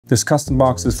There's custom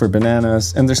boxes for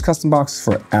bananas, and there's custom boxes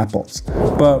for apples.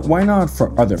 But why not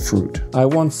for other fruit? I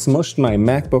once smushed my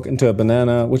MacBook into a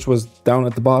banana, which was down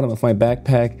at the bottom of my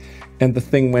backpack, and the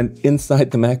thing went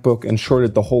inside the MacBook and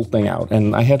shorted the whole thing out.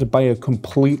 And I had to buy a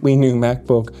completely new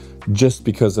MacBook just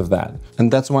because of that.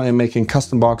 And that's why I'm making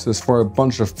custom boxes for a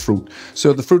bunch of fruit.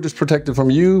 So the fruit is protected from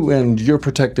you and you're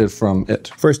protected from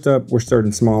it. First up, we're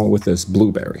starting small with this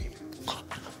blueberry.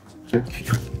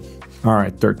 All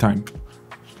right, third time.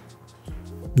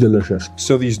 Delicious.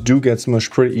 So these do get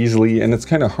smushed pretty easily, and it's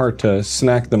kind of hard to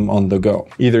snack them on the go.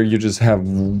 Either you just have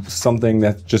something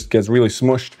that just gets really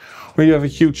smushed, or you have a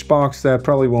huge box that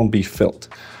probably won't be filled.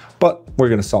 But we're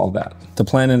gonna solve that. The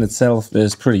plan in itself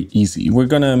is pretty easy. We're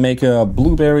gonna make a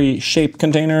blueberry shaped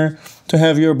container to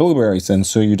have your blueberries in,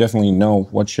 so you definitely know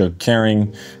what you're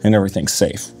carrying and everything's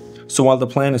safe. So while the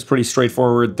plan is pretty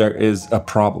straightforward, there is a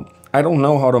problem. I don't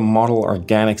know how to model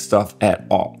organic stuff at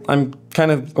all. I'm kind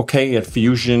of okay at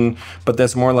fusion, but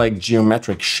that's more like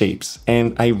geometric shapes.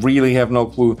 And I really have no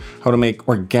clue how to make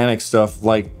organic stuff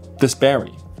like this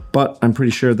berry. But I'm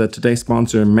pretty sure that today's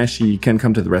sponsor, Meshy, can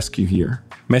come to the rescue here.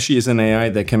 Meshy is an AI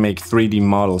that can make 3D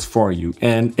models for you,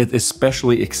 and it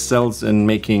especially excels in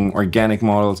making organic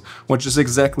models, which is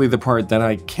exactly the part that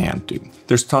I can't do.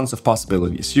 There's tons of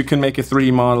possibilities. You can make a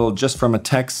 3D model just from a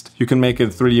text, you can make a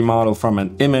 3D model from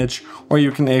an image, or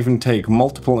you can even take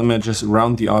multiple images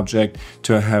around the object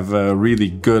to have a really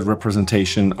good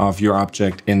representation of your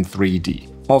object in 3D.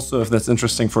 Also, if that's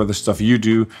interesting for the stuff you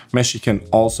do, Meshy can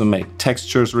also make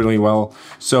textures really well.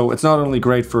 So it's not only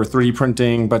great for 3D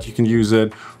printing, but you can use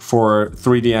it for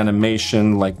 3D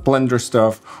animation like Blender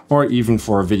stuff, or even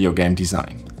for video game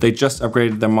design. They just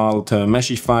upgraded their model to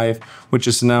Meshy 5, which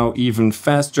is now even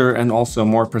faster and also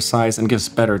more precise and gives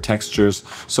better textures.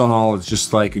 So in all, it's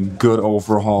just like a good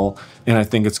overhaul, and I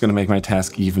think it's gonna make my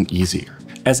task even easier.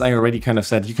 As I already kind of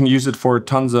said, you can use it for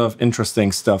tons of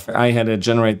interesting stuff. I had to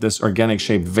generate this organic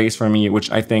shaped vase for me,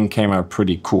 which I think came out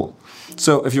pretty cool.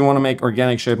 So if you want to make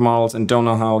organic shaped models and don't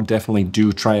know how, definitely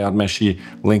do try out Meshy.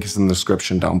 Link is in the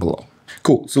description down below.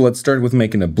 Cool, so let's start with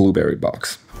making a blueberry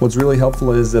box. What's really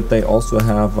helpful is that they also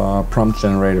have a prompt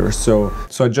generator. So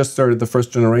I just started the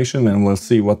first generation and we'll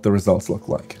see what the results look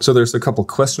like. So there's a couple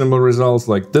questionable results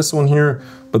like this one here,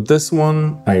 but this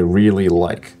one I really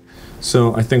like.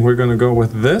 So I think we're gonna go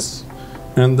with this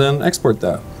and then export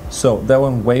that. So that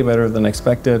went way better than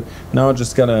expected. Now I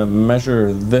just gotta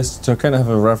measure this to kind of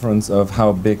have a reference of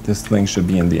how big this thing should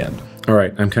be in the end. All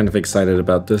right, I'm kind of excited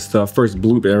about this stuff. First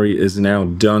blueberry is now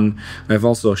done. I've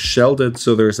also shelled it,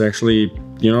 so there's actually,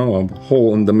 you know, a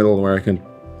hole in the middle where I can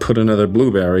put another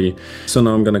blueberry. So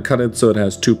now I'm gonna cut it so it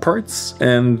has 2 parts,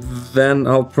 and then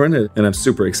I'll print it. And I'm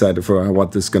super excited for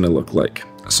what this is gonna look like.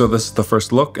 So this is the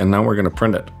first look, and now we're gonna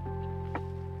print it.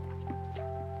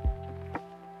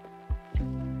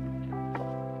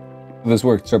 This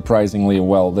worked surprisingly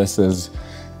well. This is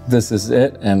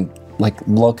it, and like,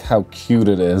 look how cute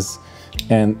it is.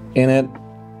 And in it,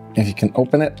 if you can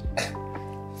open it,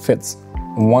 fits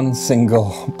one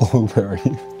single blueberry.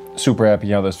 Super happy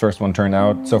how this first one turned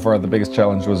out. So far, the biggest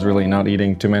challenge was really not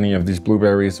eating too many of these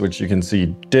blueberries, which you can see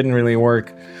didn't really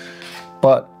work.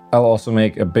 But I'll also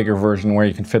make a bigger version where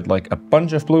you can fit like a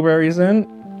bunch of blueberries in.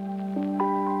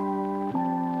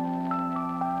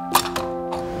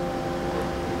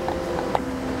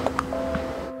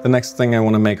 The next thing I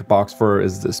want to make a box for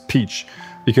is this peach,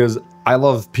 because I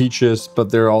love peaches,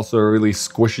 but they're also really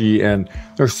squishy and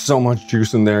there's so much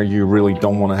juice in there, you really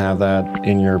don't want to have that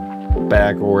in your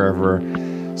bag or wherever.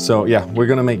 So yeah, we're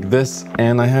gonna make this,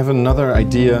 and I have another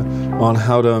idea on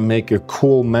how to make a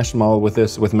cool mesh model with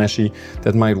this, with Meshy,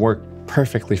 that might work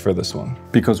perfectly for this one.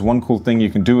 Because one cool thing you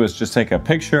can do is just take a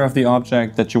picture of the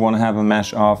object that you want to have a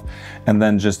mesh of, and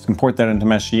then just import that into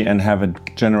Meshy and have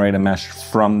it generate a mesh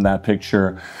from that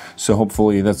picture. So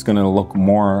hopefully that's going to look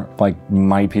more like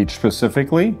my peach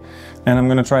specifically, and I'm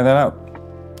going to try that out.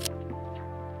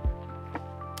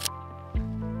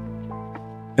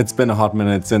 It's been a hot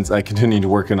minute since I continued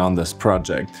working on this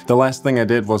project. The last thing I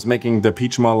did was making the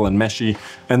peach model in Meshy,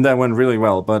 and that went really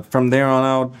well. But from there on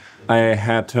out, I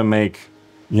had to make,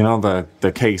 you know,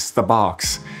 the case, the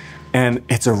box. And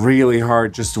it's really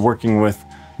hard just working with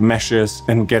meshes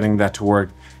and getting that to work.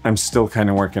 I'm still kind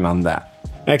of working on that.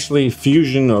 Actually,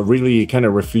 Fusion really kind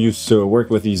of refused to work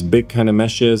with these big kind of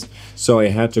meshes, so I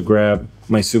had to grab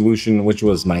my solution, which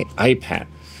was my iPad.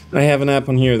 I have an app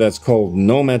on here that's called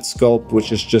Nomad Sculpt,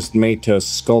 which is just made to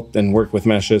sculpt and work with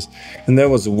meshes, and that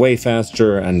was way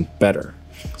faster and better.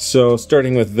 So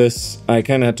starting with this, I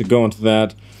kind of had to go into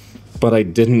that, but I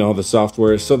didn't know the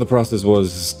software, so the process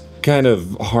was kind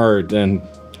of hard. And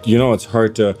you know, it's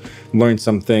hard to learn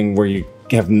something where you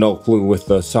have no clue with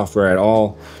the software at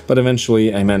all, but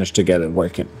eventually I managed to get it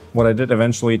working. What I did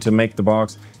eventually to make the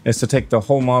box is to take the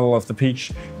whole model of the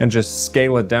peach and just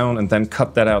scale it down and then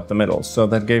cut that out the middle. So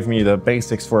that gave me the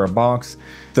basics for a box.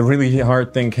 The really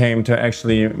hard thing came to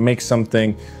actually make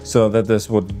something so that this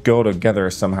would go together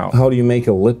somehow. How do you make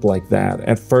a lip like that?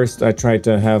 At first I tried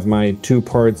to have my two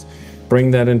parts,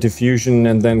 bring that into Fusion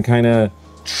and then kind of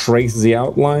trace the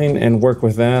outline and work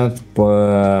with that,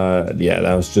 but yeah,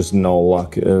 that was just no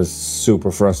luck. It was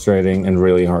super frustrating and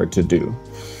really hard to do.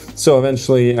 So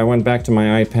eventually I went back to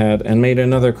my iPad and made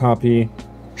another copy,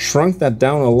 shrunk that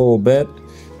down a little bit,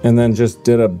 and then just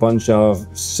did a bunch of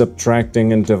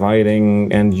subtracting and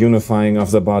dividing and unifying of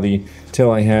the body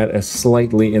till I had a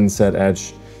slightly inset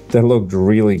edge that looked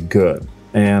really good.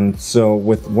 And so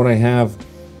with what I have,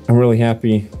 I'm really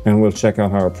happy, and we'll check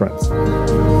out how it prints.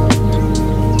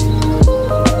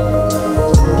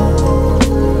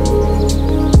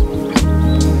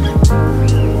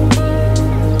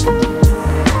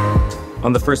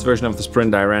 On the first version of the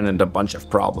sprint, I ran into a bunch of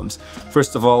problems.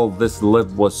 First of all, this lip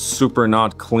was super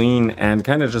not clean and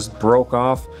kind of just broke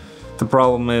off. The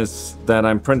problem is that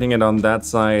I'm printing it on that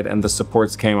side and the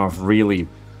supports came off really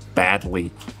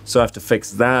badly. So I have to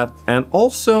fix that. And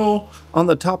also on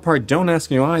the top part, don't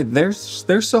ask me why,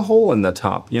 there's a hole in the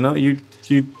top. You know, you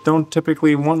don't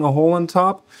typically want a hole on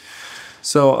top.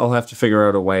 So I'll have to figure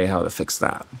out a way how to fix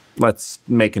that. Let's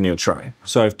make a new try.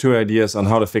 So I have two ideas on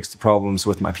how to fix the problems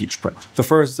with my peach print. The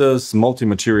first is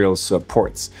multi-materials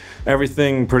supports.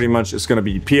 Everything pretty much is going to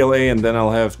be PLA, and then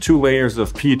I'll have 2 layers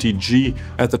of PETG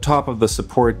at the top of the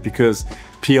support because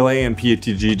PLA and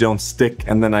PETG don't stick,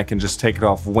 and then I can just take it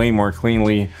off way more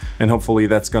cleanly, and hopefully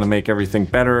that's going to make everything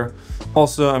better.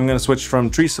 Also, I'm going to switch from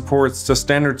tree supports to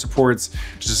standard supports,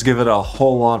 just give it a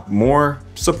whole lot more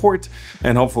support,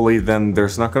 and hopefully then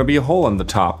there's not going to be a hole in the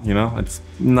top, you know? It's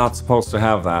not supposed to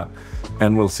have that,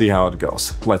 and we'll see how it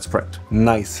goes. Let's print.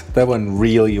 Nice, that went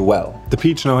really well. The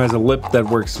peach now has a lip that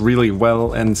works really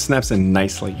well and snaps in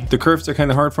nicely. The curves are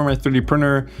kind of hard for my 3D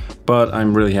printer, but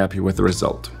I'm really happy with the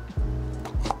result.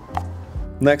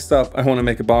 Next up, I want to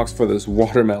make a box for this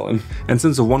watermelon. And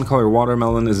since a one-color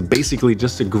watermelon is basically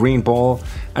just a green ball,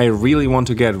 I really want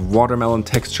to get watermelon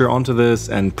texture onto this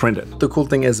and print it. The cool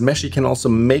thing is Meshy can also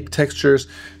make textures,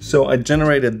 so I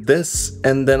generated this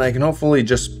and then I can hopefully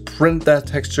just print that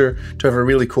texture to have a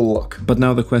really cool look. But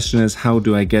now the question is, how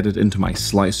do I get it into my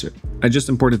slicer? I just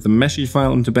imported the Meshy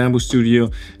file into Bamboo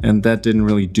Studio and that didn't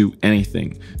really do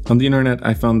anything. On the internet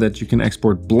I found that you can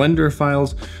export Blender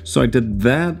files, so I did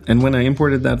that, and when I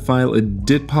imported that file it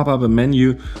did pop up a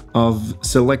menu of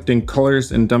selecting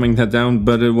colors and dumbing that down,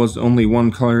 but it was only one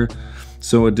color,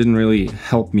 so it didn't really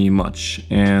help me much.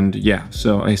 And yeah,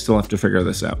 so I still have to figure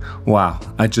this out. Wow,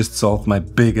 I just solved my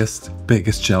biggest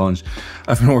challenge.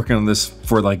 I've been working on this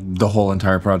for like the whole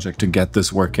entire project to get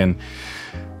this working.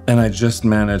 And I just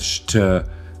managed to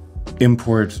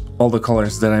import all the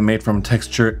colors that I made from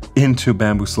texture into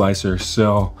Bamboo Slicer.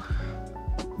 So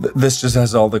this just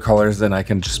has all the colors and I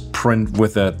can just print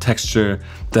with a texture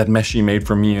that Meshy made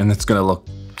for me, and it's gonna look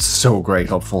so great,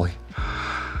 hopefully.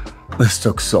 This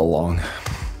took so long.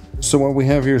 So what we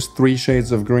have here is 3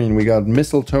 shades of green. We got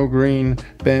mistletoe green,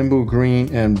 bamboo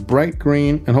green, and bright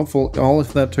green. And hopefully all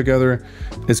of that together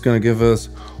is gonna give us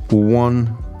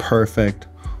one perfect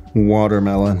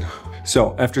watermelon.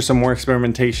 So after some more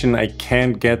experimentation, I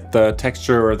can't get the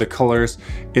texture or the colors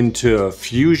into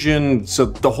Fusion, so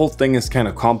the whole thing is kind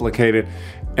of complicated,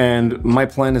 and my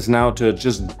plan is now to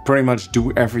just pretty much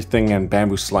do everything in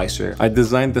Bamboo Slicer. I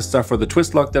designed the stuff for the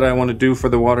twist lock that I want to do for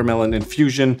the watermelon in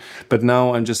Fusion, but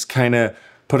now I'm just kind of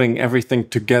putting everything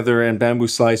together in Bamboo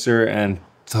Slicer and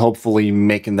hopefully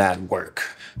making that work.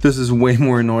 This is way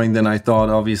more annoying than I thought.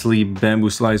 Obviously, Bamboo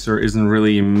Slicer isn't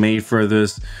really made for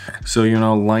this. So, you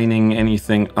know, lining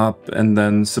anything up and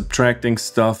then subtracting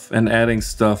stuff and adding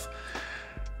stuff,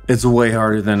 it's way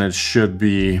harder than it should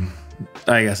be.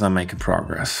 I guess I'm making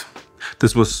progress.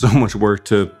 This was so much work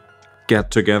to get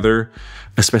together,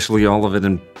 especially all of it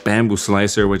in Bamboo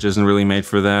Slicer, which isn't really made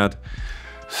for that.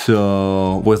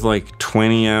 So with like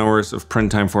 20 hours of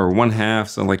print time for one half,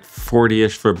 so like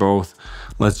 40-ish for both,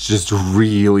 let's just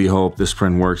really hope this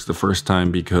print works the first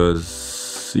time,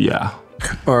 because yeah.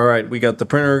 All right, we got the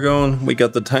printer going, we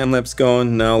got the time lapse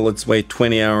going. Now let's wait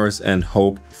 20 hours and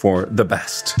hope for the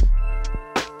best.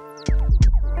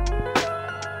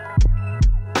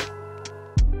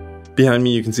 Behind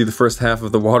me you can see the first half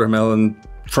of the watermelon.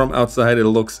 From outside it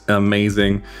looks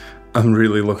amazing. I'm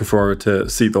really looking forward to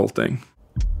see the whole thing.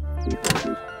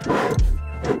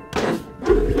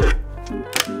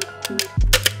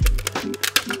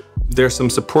 There's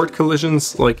some support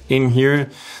collisions like in here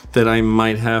that I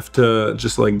might have to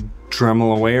just like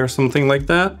Dremel away or something like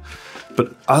that.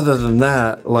 But other than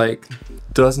that, like,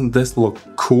 doesn't this look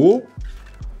cool?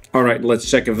 All right, let's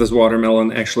check if this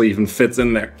watermelon actually even fits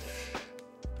in there.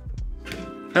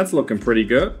 That's looking pretty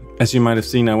good. As you might have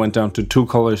seen, I went down to 2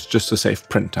 colors just to save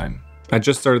print time. I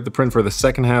just started the print for the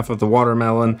second half of the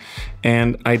watermelon,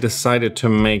 and I decided to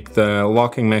make the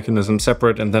locking mechanism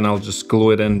separate, and then I'll just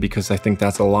glue it in because I think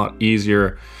that's a lot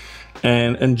easier.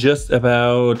 And in just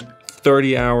about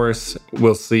 30 hours,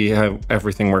 we'll see how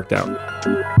everything worked out.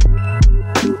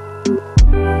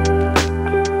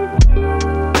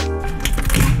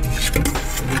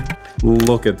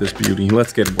 Look at this beauty.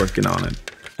 Let's get working on it.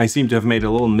 I seem to have made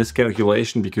a little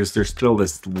miscalculation because there's still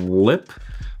this lip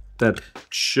that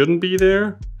shouldn't be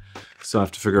there. So I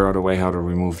have to figure out a way how to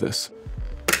remove this.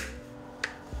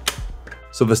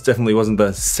 So this definitely wasn't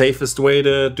the safest way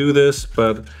to do this,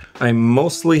 but I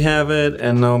mostly have it.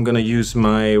 And now I'm gonna use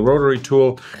my rotary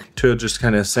tool to just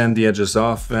kind of sand the edges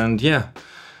off. And yeah,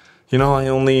 you know, I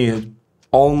only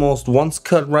almost once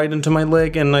cut right into my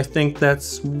leg, and I think that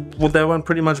went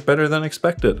pretty much better than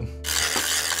expected.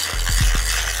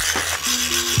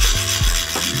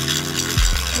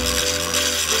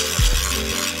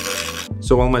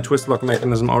 So while my twist lock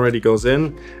mechanism already goes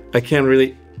in, I can't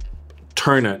really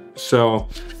turn it. So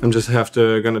I'm just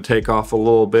gonna take off a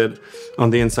little bit on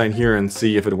the inside here and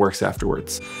see if it works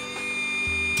afterwards.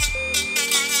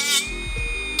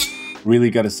 Really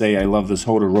gotta say, I love this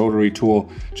Hoda rotary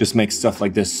tool. Just makes stuff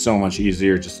like this so much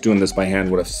easier. Just doing this by hand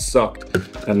would have sucked.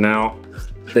 And now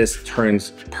this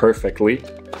turns perfectly.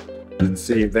 And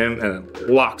see, then it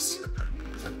locks.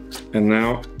 And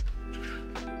now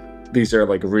these are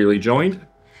like really joined.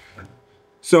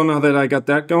 So now that I got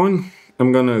that going,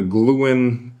 I'm gonna glue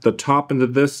in the top into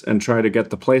this and try to get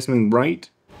the placement right.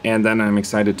 And then I'm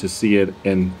excited to see it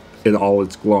in all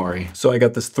its glory. So I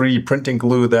got this 3D printing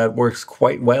glue that works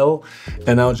quite well,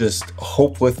 and I'll just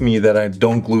hope with me that I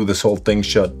don't glue this whole thing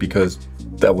shut, because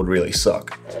that would really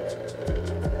suck.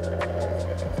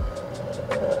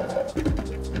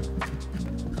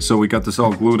 So we got this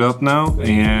all glued up now,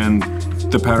 and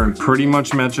the pattern pretty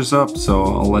much matches up, so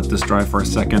I'll let this dry for a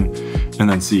second and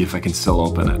then see if I can still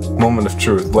open it. Moment of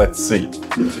truth, let's see.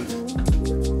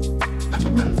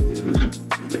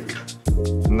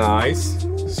 Nice.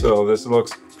 So this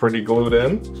looks pretty glued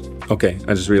in. Okay,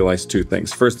 I just realized 2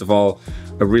 things. First of all,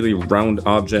 a really round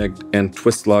object and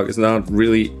twist lock is not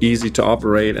really easy to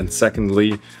operate. And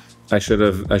secondly, I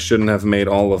shouldn't have made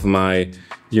all of my,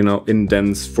 you know,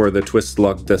 indents for the twist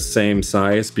lock the same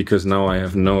size, because now I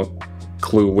have no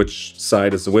clue which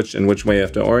side is which and which way I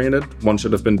have to orient it. One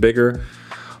should have been bigger.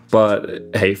 But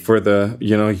hey, for the,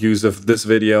 you know, use of this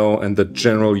video and the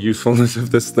general usefulness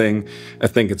of this thing, I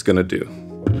think it's gonna do.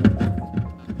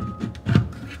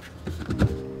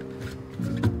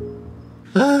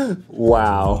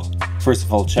 Wow. First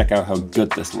of all, check out how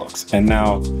good this looks. And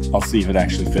now I'll see if it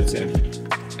actually fits in.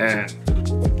 And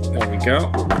there we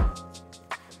go.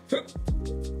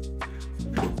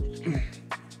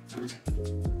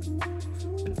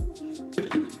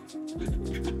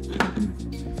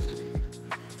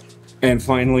 And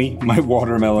finally, my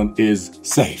watermelon is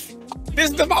safe. This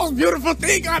is the most beautiful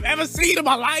thing I've ever seen in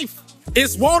my life.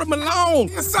 It's watermelon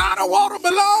inside a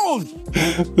watermelon.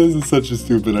 This is such a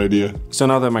stupid idea. So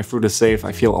now that my fruit is safe,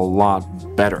 I feel a lot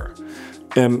better.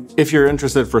 If you're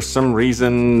interested for some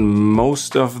reason,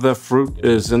 most of the fruit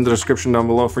is in the description down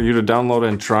below for you to download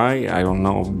and try. I don't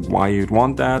know why you'd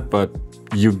want that, but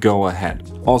you go ahead.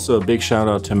 Also, a big shout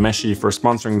out to Meshy for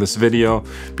sponsoring this video.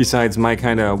 Besides my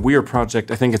kind of weird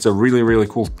project, I think it's a really, really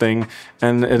cool thing,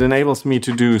 and it enables me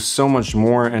to do so much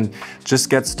more and just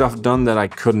get stuff done that I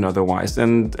couldn't otherwise.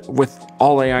 And with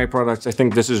all AI products, I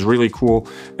think this is really cool,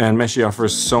 and Meshy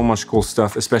offers so much cool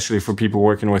stuff, especially for people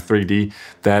working with 3D,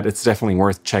 that it's definitely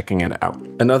worth checking it out.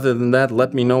 And other than that,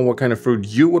 let me know what kind of fruit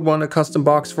you would want a custom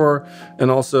box for,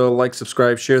 and also like,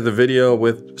 subscribe, share the video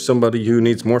with somebody who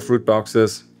needs more fruit boxes.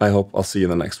 I hope I'll see you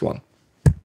in the next one.